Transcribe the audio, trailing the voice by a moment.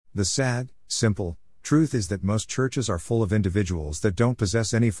The sad, simple truth is that most churches are full of individuals that don't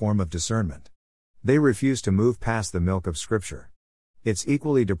possess any form of discernment. They refuse to move past the milk of Scripture. It's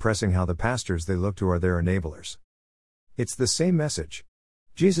equally depressing how the pastors they look to are their enablers. It's the same message.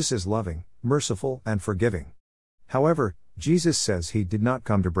 Jesus is loving, merciful, and forgiving. However, Jesus says he did not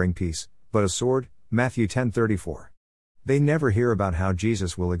come to bring peace, but a sword, Matthew 10:34. They never hear about how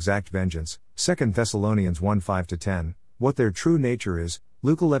Jesus will exact vengeance, 2 Thessalonians 1:5-10, what their true nature is,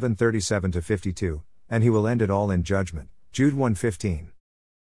 Luke 11:37-52, and he will end it all in judgment, Jude 1:15.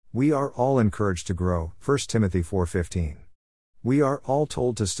 We are all encouraged to grow, 1 Timothy 4:15. We are all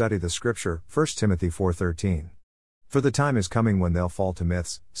told to study the Scripture, 1 Timothy 4:13. For the time is coming when they'll fall to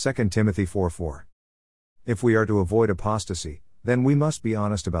myths, 2 Timothy 4:4. If we are to avoid apostasy, then we must be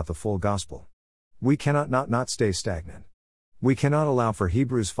honest about the full gospel. We cannot not stay stagnant. We cannot allow for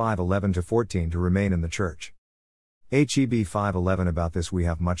Hebrews 5:11-14 to remain in the church. Heb 5:11. About this we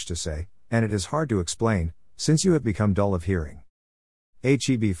have much to say, and it is hard to explain, since you have become dull of hearing. Heb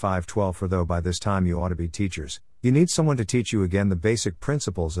 5:12. For though by this time you ought to be teachers, you need someone to teach you again the basic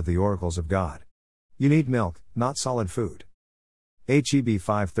principles of the oracles of God. You need milk, not solid food. Heb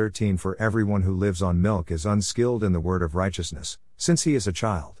 5:13. For everyone who lives on milk is unskilled in the word of righteousness, since he is a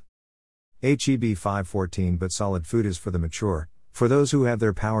child. Heb 5:14. But solid food is for the mature, for those who have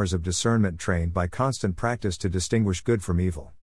their powers of discernment trained by constant practice to distinguish good from evil.